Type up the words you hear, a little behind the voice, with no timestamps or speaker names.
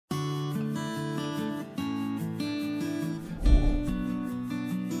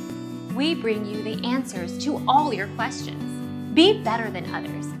we bring you the answers to all your questions. Be better than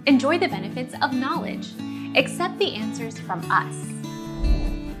others. Enjoy the benefits of knowledge. Accept the answers from us.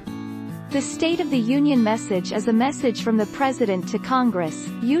 The State of the Union message is a message from the President to Congress,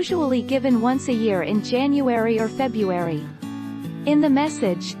 usually given once a year in January or February. In the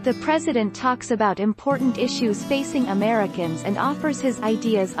message, the President talks about important issues facing Americans and offers his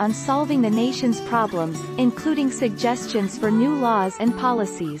ideas on solving the nation's problems, including suggestions for new laws and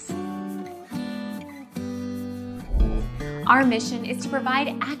policies. Our mission is to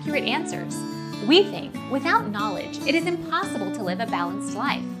provide accurate answers. We think, without knowledge, it is impossible to live a balanced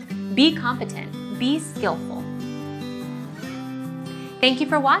life. Be competent. Be skillful. Thank you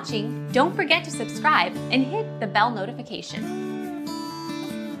for watching. Don't forget to subscribe and hit the bell notification.